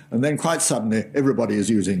way. And then quite suddenly, everybody is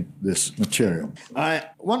using this material. I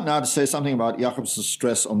want now to say something about Jacobson's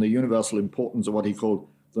stress on the universal importance of what he called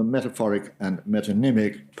the metaphoric and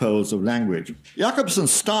metonymic poles of language.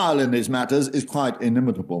 Jacobson's style in these matters is quite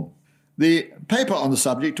inimitable. The paper on the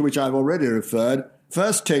subject, to which I've already referred,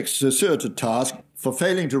 first takes Saussure to task for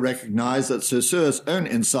failing to recognize that Saussure's own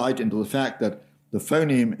insight into the fact that the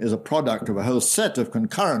phoneme is a product of a whole set of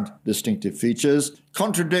concurrent distinctive features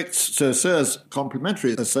contradicts Saussure's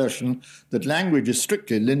complementary assertion that language is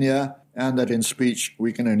strictly linear and that in speech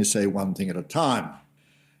we can only say one thing at a time.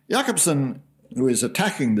 Jacobson, who is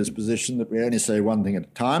attacking this position that we only say one thing at a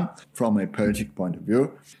time from a poetic point of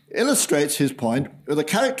view, illustrates his point with a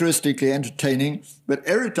characteristically entertaining but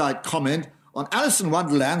erudite comment on Alice in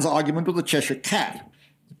Wonderland's argument with the Cheshire Cat.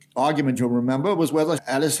 The argument, you'll remember, was whether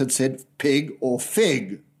Alice had said pig or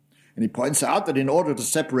fig. And he points out that in order to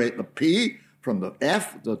separate the P from the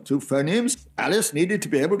F, the two phonemes, Alice needed to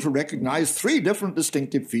be able to recognize three different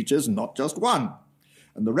distinctive features, not just one.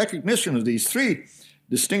 And the recognition of these three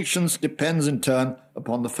distinctions depends in turn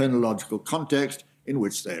upon the phonological context in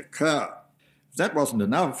which they occur. If that wasn't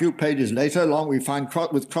enough, a few pages later, along we find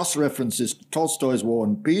with cross-references to Tolstoy's War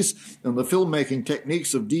and Peace and the filmmaking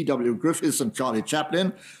techniques of D.W. Griffiths and Charlie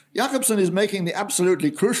Chaplin, Jacobson is making the absolutely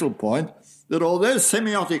crucial point that although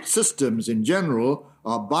semiotic systems in general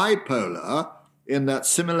are bipolar in that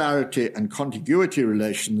similarity and contiguity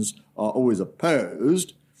relations are always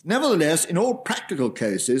opposed, nevertheless, in all practical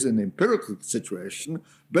cases, in the empirical situation,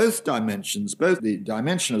 both dimensions, both the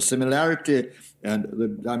dimension of similarity and the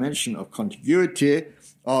dimension of contiguity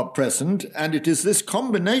are present, and it is this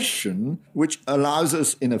combination which allows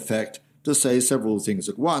us, in effect, to say several things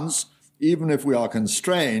at once, even if we are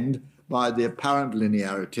constrained by the apparent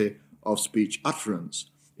linearity of speech utterance.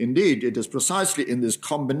 Indeed, it is precisely in this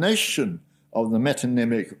combination of the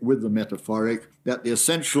metonymic with the metaphoric that the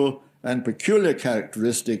essential and peculiar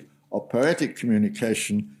characteristic of poetic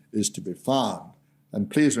communication is to be found. And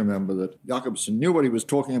please remember that Jacobson knew what he was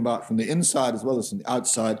talking about from the inside as well as from the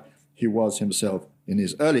outside. He was himself, in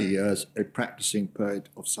his early years, a practicing poet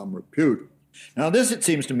of some repute. Now this, it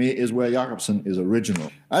seems to me, is where Jacobson is original.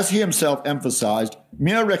 As he himself emphasized,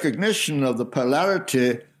 mere recognition of the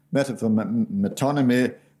polarity, metaphor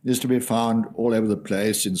metonymy, is to be found all over the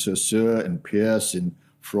place in Saussure, in Peirce, in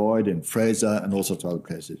Freud, in Fraser, and all sorts of other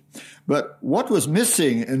places. But what was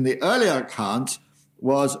missing in the earlier accounts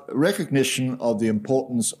was recognition of the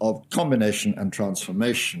importance of combination and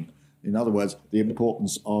transformation. In other words, the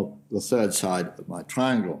importance of the third side of my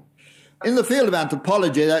triangle. In the field of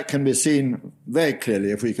anthropology, that can be seen very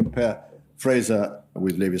clearly if we compare Fraser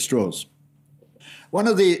with Lévi-Strauss. One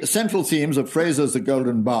of the central themes of Fraser's The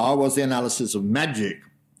Golden Bough was the analysis of magic.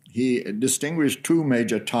 He distinguished two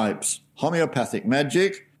major types: homeopathic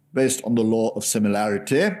magic, based on the law of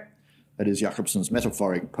similarity, that is Jacobson's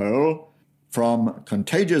metaphoric pole, from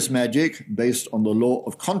contagious magic, based on the law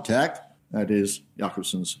of contact, that is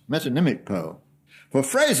Jacobson's metonymic pole. For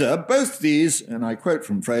Fraser, both these, and I quote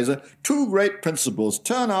from Fraser, two great principles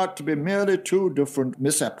turn out to be merely two different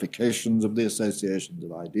misapplications of the associations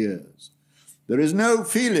of ideas. There is no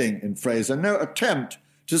feeling in Fraser, no attempt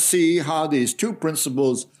to see how these two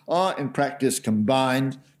principles are in practice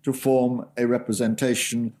combined to form a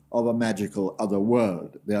representation of a magical other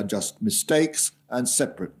world. They are just mistakes and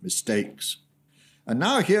separate mistakes. And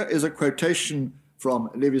now here is a quotation from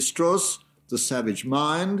Lévi-Strauss, The Savage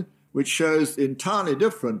Mind, which shows the entirely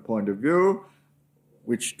different point of view,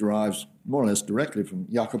 which derives more or less directly from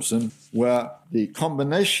Jacobson, where the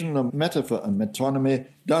combination of metaphor and metonymy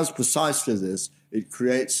does precisely this. It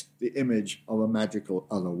creates the image of a magical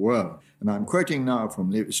other world. And I'm quoting now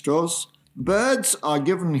from Lévi-Strauss. Birds are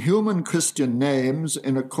given human Christian names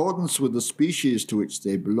in accordance with the species to which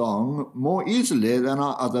they belong more easily than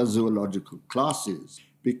are other zoological classes,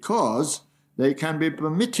 because they can be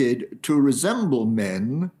permitted to resemble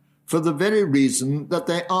men for the very reason that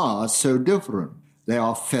they are so different. They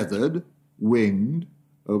are feathered, winged,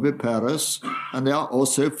 oviparous, and they are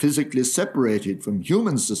also physically separated from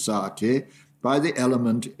human society by the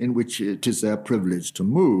element in which it is their privilege to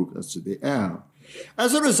move, that's the air.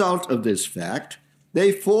 As a result of this fact,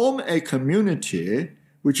 they form a community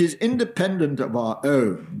which is independent of our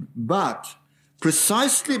own, but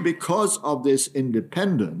precisely because of this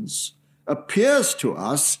independence, appears to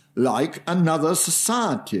us like another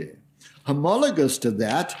society, homologous to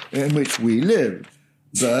that in which we live.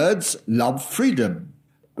 Birds love freedom.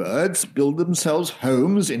 Birds build themselves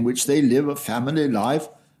homes in which they live a family life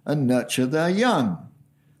and nurture their young.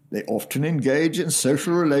 They often engage in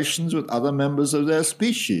social relations with other members of their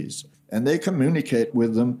species, and they communicate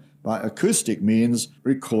with them by acoustic means,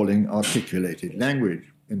 recalling articulated language.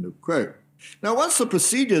 End of quote. Now, once the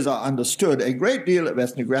procedures are understood, a great deal of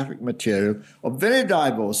ethnographic material of very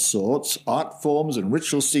diverse sorts, art forms and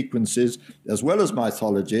ritual sequences, as well as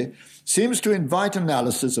mythology, seems to invite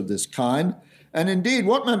analysis of this kind, and indeed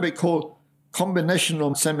what may be called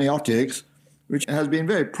combinational semiotics, which has been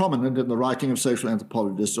very prominent in the writing of social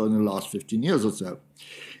anthropologists in the last 15 years or so.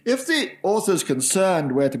 If the authors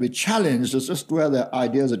concerned were to be challenged as just where their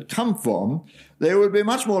ideas had come from, they would be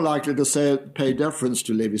much more likely to pay deference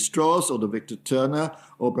to Lévi-Strauss or to Victor Turner,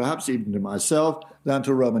 or perhaps even to myself, than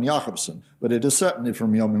to Roman Jakobson. But it is certainly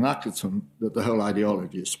from Roman Jakobson that the whole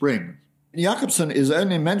ideology springs. Jakobson is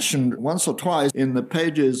only mentioned once or twice in the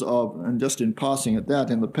pages of, and just in passing at that,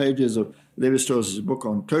 in the pages of Lévi-Strauss's book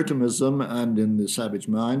on totemism and in The Savage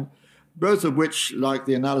Mind, both of which, like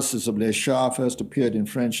the analysis of Les Chats, first appeared in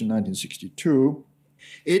French in 1962.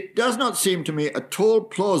 It does not seem to me at all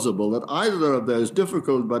plausible that either of those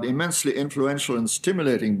difficult but immensely influential and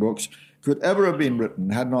stimulating books could ever have been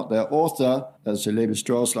written had not their author, as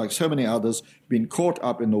Lévi-Strauss, like so many others, been caught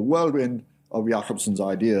up in the whirlwind of Jakobson's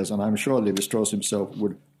ideas, and I'm sure Lévi-Strauss himself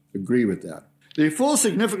would agree with that. The full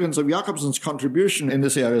significance of Jakobson's contribution in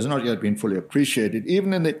this area has not yet been fully appreciated.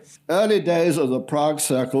 Even in the early days of the Prague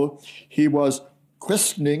Circle, he was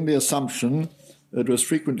questioning the assumption that was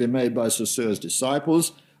frequently made by Saussure's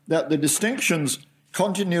disciples that the distinctions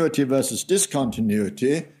continuity versus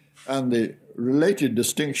discontinuity and the related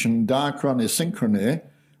distinction diachrony-synchrony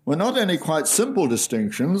were not only quite simple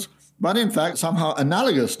distinctions, but in fact somehow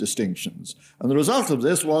analogous distinctions. And the result of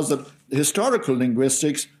this was that historical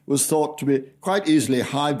linguistics was thought to be quite easily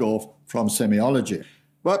hived off from semiology.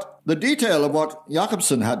 But the detail of what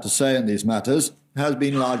Jakobson had to say in these matters has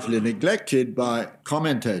been largely neglected by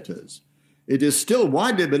commentators. It is still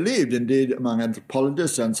widely believed, indeed, among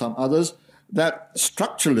anthropologists and some others, that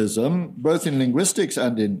structuralism, both in linguistics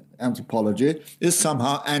and in anthropology, is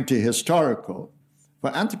somehow anti-historical.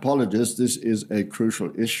 For anthropologists, this is a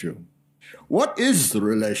crucial issue. What is the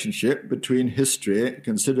relationship between history,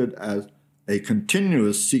 considered as a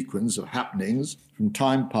continuous sequence of happenings from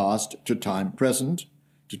time past to time present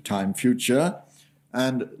to time future,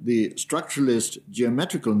 and the structuralist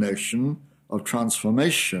geometrical notion of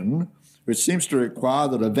transformation, which seems to require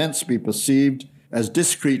that events be perceived as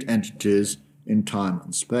discrete entities in time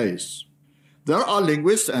and space. There are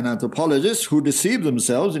linguists and anthropologists who deceive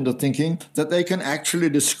themselves into thinking that they can actually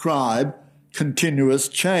describe continuous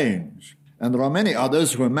change. And there are many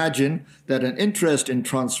others who imagine that an interest in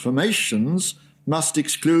transformations must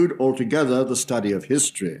exclude altogether the study of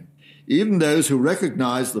history. Even those who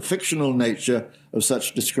recognize the fictional nature of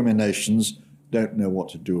such discriminations don't know what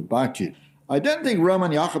to do about it. I don't think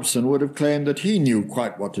Roman Jakobson would have claimed that he knew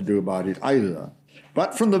quite what to do about it either.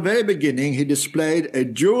 But from the very beginning, he displayed a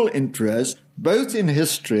dual interest, both in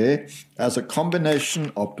history as a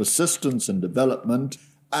combination of persistence and development,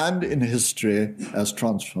 and in history as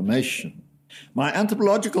transformation. My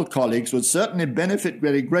anthropological colleagues would certainly benefit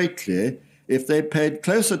very greatly if they paid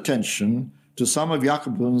close attention to some of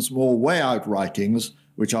Jakobson's more way-out writings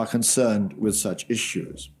which are concerned with such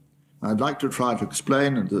issues. I'd like to try to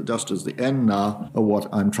explain, just as the end now, of what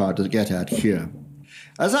I'm trying to get at here.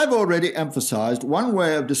 As I've already emphasized, one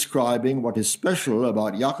way of describing what is special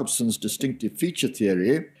about Jakobson's distinctive feature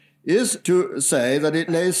theory is to say that it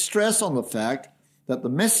lays stress on the fact that the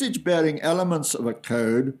message-bearing elements of a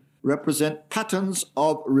code represent patterns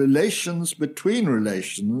of relations between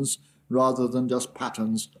relations rather than just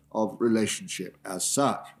patterns of relationship as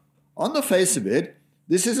such. On the face of it,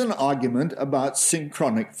 this is an argument about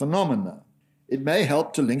synchronic phenomena. It may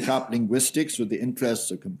help to link up linguistics with the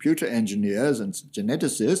interests of computer engineers and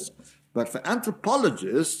geneticists, but for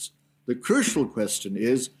anthropologists, the crucial question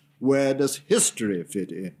is, where does history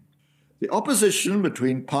fit in? The opposition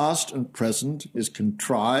between past and present is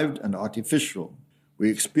contrived and artificial. We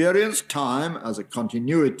experience time as a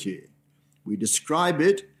continuity. We describe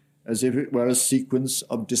it as if it were a sequence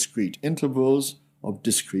of discrete intervals, of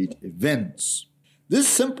discrete events. This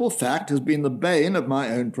simple fact has been the bane of my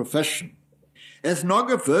own profession.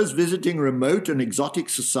 Ethnographers visiting remote and exotic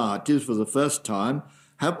societies for the first time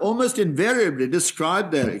have almost invariably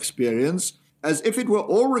described their experience as if it were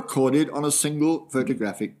all recorded on a single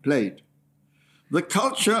photographic plate. The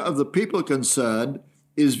culture of the people concerned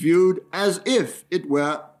is viewed as if it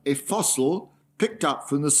were a fossil picked up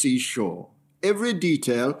from the seashore. Every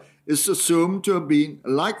detail is assumed to have been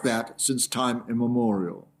like that since time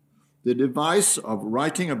immemorial. The device of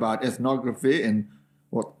writing about ethnography in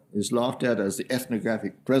what is laughed at as the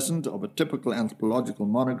ethnographic present of a typical anthropological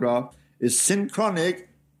monograph is synchronic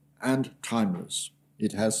and timeless.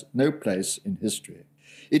 It has no place in history.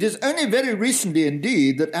 It is only very recently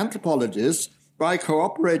indeed that anthropologists, by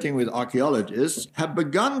cooperating with archaeologists, have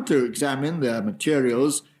begun to examine their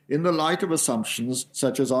materials in the light of assumptions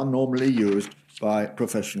such as are normally used by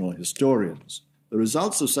professional historians. The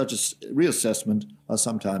results of such a reassessment are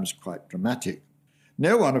sometimes quite dramatic.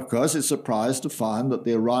 No one, of course, is surprised to find that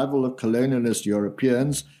the arrival of colonialist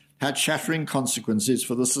Europeans had shattering consequences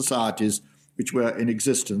for the societies which were in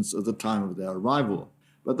existence at the time of their arrival.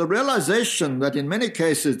 But the realization that in many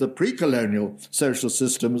cases the pre-colonial social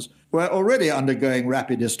systems were already undergoing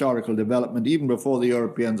rapid historical development even before the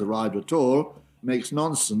Europeans arrived at all makes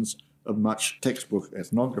nonsense of much textbook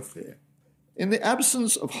ethnography. In the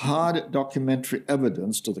absence of hard documentary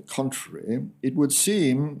evidence to the contrary, it would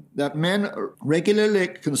seem that men regularly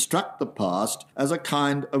construct the past as a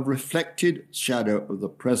kind of reflected shadow of the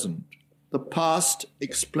present. The past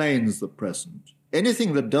explains the present.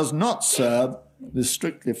 Anything that does not serve this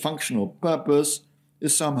strictly functional purpose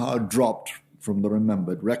is somehow dropped from the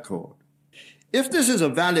remembered record. If this is a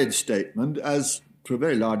valid statement, as to a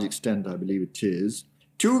very large extent I believe it is,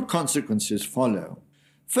 two consequences follow.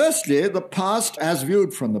 Firstly, the past, as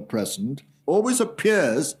viewed from the present, always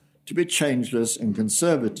appears to be changeless and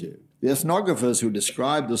conservative. The ethnographers who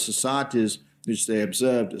described the societies which they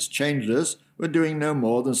observed as changeless were doing no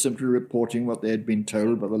more than simply reporting what they had been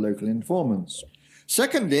told by the local informants.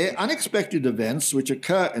 Secondly, unexpected events which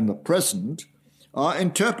occur in the present are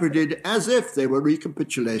interpreted as if they were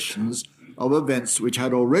recapitulations of events which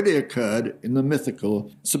had already occurred in the mythical,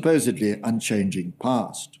 supposedly unchanging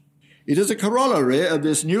past. It is a corollary of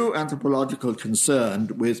this new anthropological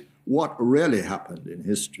concern with what really happened in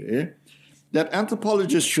history that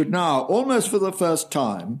anthropologists should now, almost for the first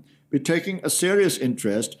time, be taking a serious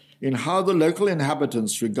interest in how the local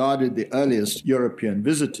inhabitants regarded the earliest European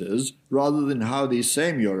visitors rather than how these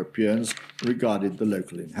same Europeans regarded the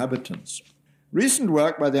local inhabitants. Recent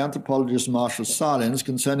work by the anthropologist Marshall Sahlins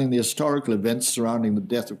concerning the historical events surrounding the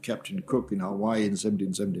death of Captain Cook in Hawaii in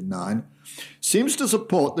 1779 seems to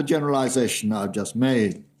support the generalization I've just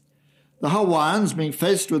made. The Hawaiians, being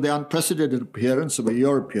faced with the unprecedented appearance of a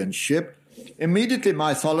European ship, immediately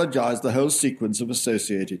mythologized the whole sequence of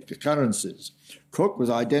associated occurrences. Cook was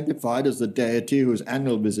identified as the deity whose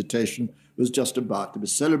annual visitation was just about to be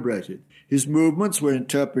celebrated. His movements were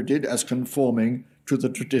interpreted as conforming to the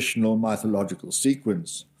traditional mythological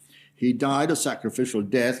sequence. He died a sacrificial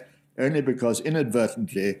death only because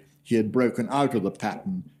inadvertently he had broken out of the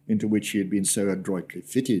pattern into which he had been so adroitly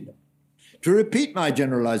fitted. To repeat my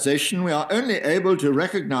generalization, we are only able to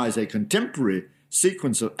recognize a contemporary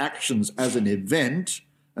sequence of actions as an event,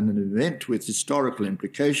 and an event with historical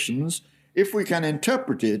implications, if we can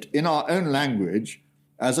interpret it in our own language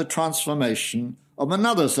as a transformation of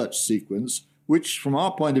another such sequence, which from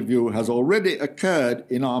our point of view has already occurred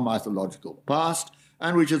in our mythological past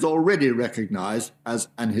and which is already recognized as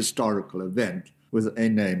an historical event with a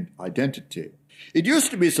named identity. It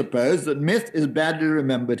used to be supposed that myth is badly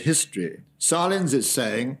remembered history. Salins is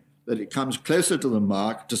saying that it comes closer to the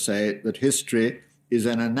mark to say that history is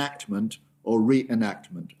an enactment or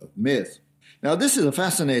reenactment of myth. Now, this is a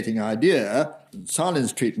fascinating idea.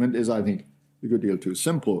 Salins' treatment is, I think, a good deal too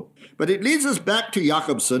simple. But it leads us back to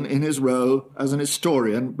Jakobson in his role as an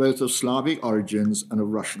historian both of Slavic origins and of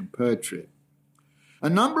Russian poetry. A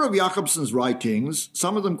number of Jakobson's writings,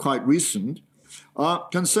 some of them quite recent, are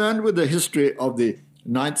concerned with the history of the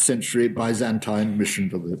 9th century Byzantine mission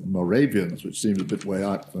to the Moravians, which seems a bit way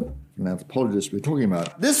out for an anthropologist we're talking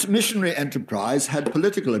about. This missionary enterprise had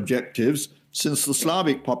political objectives since the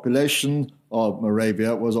Slavic population of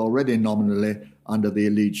Moravia was already nominally under the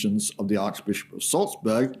allegiance of the Archbishop of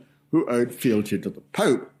Salzburg, who owed fealty to the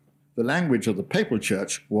Pope. The language of the papal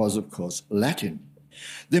church was, of course, Latin.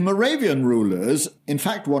 The Moravian rulers, in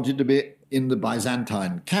fact, wanted to be in the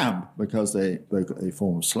Byzantine camp because they spoke a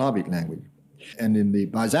form of Slavic language. And in the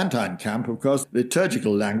Byzantine camp, of course, the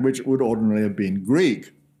liturgical language would ordinarily have been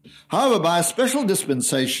Greek. However, by a special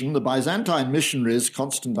dispensation, the Byzantine missionaries,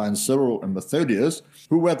 Constantine, Cyril, and Methodius,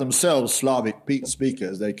 who were themselves Slavic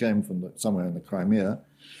speakers, they came from somewhere in the Crimea,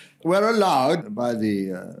 were allowed by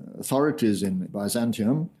the authorities in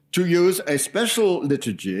Byzantium to use a special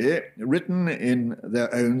liturgy written in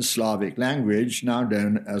their own Slavic language, now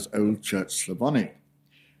known as Old Church Slavonic,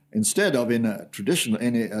 instead of in a traditional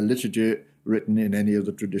a liturgy written in any of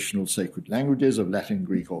the traditional sacred languages of Latin,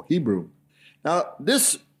 Greek, or Hebrew. Now,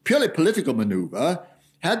 this purely political maneuver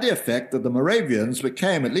had the effect that the Moravians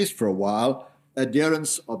became, at least for a while,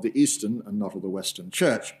 adherents of the Eastern and not of the Western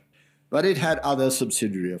Church, but it had other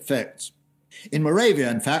subsidiary effects. In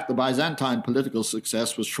Moravia, in fact, the Byzantine political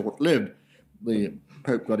success was short-lived. The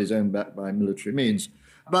Pope got his own back by military means.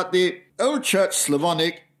 But the Old Church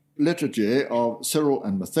Slavonic liturgy of Cyril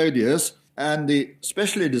and Methodius and the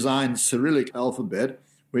specially designed Cyrillic alphabet,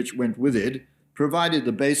 which went with it, provided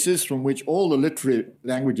the basis from which all the literary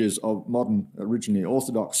languages of modern, originally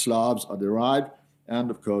Orthodox Slavs are derived, and,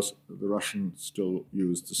 of course, the Russians still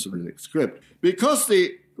use the Cyrillic script. Because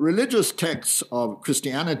the religious texts of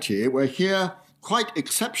Christianity were here quite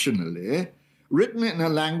exceptionally written in a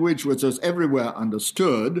language which was everywhere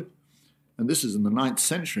understood, and this is in the 9th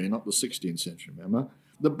century, not the 16th century, remember,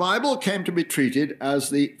 the Bible came to be treated as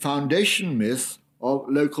the foundation myth of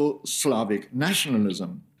local Slavic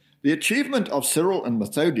nationalism. The achievement of Cyril and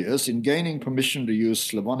Methodius in gaining permission to use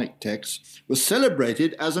Slavonic texts was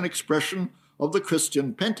celebrated as an expression of the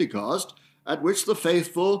Christian Pentecost, at which the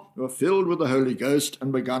faithful were filled with the Holy Ghost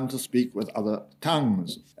and began to speak with other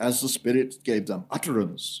tongues, as the Spirit gave them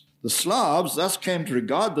utterance. The Slavs thus came to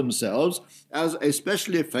regard themselves as a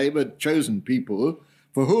specially favored chosen people,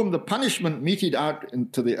 for whom the punishment meted out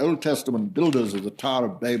to the Old Testament builders of the Tower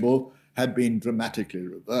of Babel had been dramatically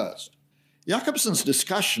reversed. Jakobson's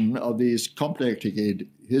discussion of these complicated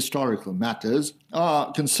historical matters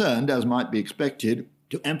are concerned, as might be expected,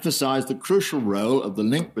 to emphasize the crucial role of the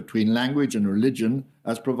link between language and religion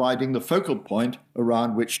as providing the focal point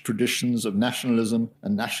around which traditions of nationalism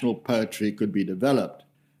and national poetry could be developed.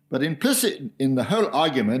 But implicit in the whole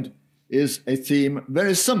argument is a theme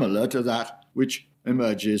very similar to that which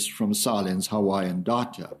emerges from Salin's Hawaiian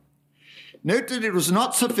Datya. Note that it was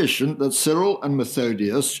not sufficient that Cyril and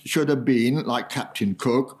Methodius should have been, like Captain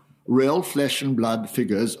Cook, real flesh and blood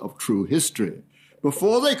figures of true history.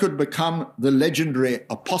 Before they could become the legendary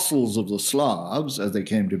apostles of the Slavs, as they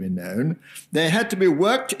came to be known, they had to be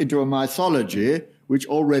worked into a mythology which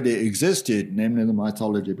already existed, namely the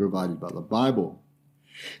mythology provided by the Bible.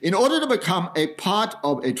 In order to become a part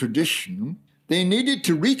of a tradition, they needed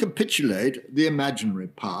to recapitulate the imaginary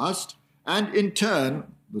past, and in turn,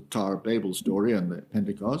 the Tower of Babel story and the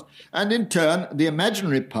Pentecost, and in turn, the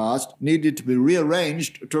imaginary past needed to be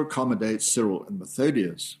rearranged to accommodate Cyril and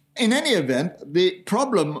Methodius. In any event, the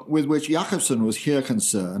problem with which Jakobson was here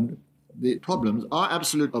concerned, the problems are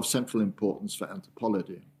absolutely of central importance for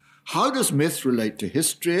anthropology. How does myth relate to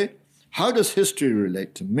history? How does history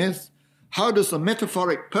relate to myth? How does the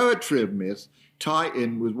metaphoric poetry of myth tie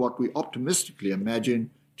in with what we optimistically imagine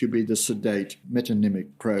to be the sedate metonymic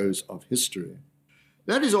prose of history.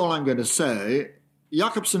 That is all I'm going to say.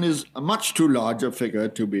 Jakobson is a much too large a figure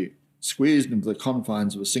to be squeezed into the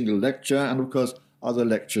confines of a single lecture, and of course other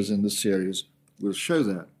lectures in the series will show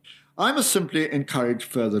that. I must simply encourage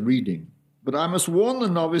further reading, but I must warn the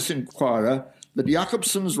novice inquirer that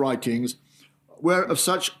Jakobson's writings were of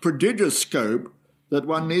such prodigious scope that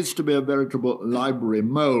one needs to be a veritable library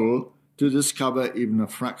mole to discover even a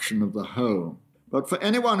fraction of the whole. But for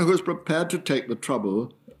anyone who is prepared to take the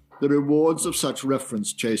trouble, the rewards of such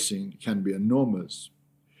reference chasing can be enormous.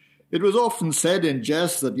 It was often said in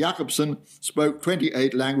jest that Jakobson spoke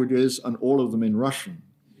 28 languages and all of them in Russian.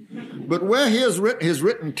 But where his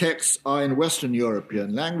written texts are in Western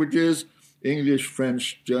European languages, English,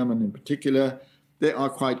 French, German in particular, they are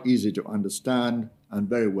quite easy to understand and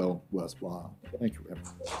very well worthwhile. Thank you very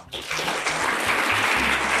much.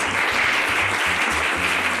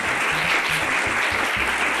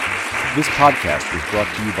 This podcast was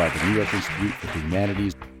brought to you by the New York Institute for the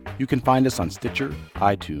Humanities. You can find us on Stitcher,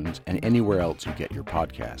 iTunes, and anywhere else you get your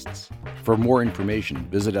podcasts. For more information,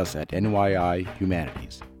 visit us at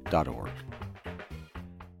nyihumanities.org.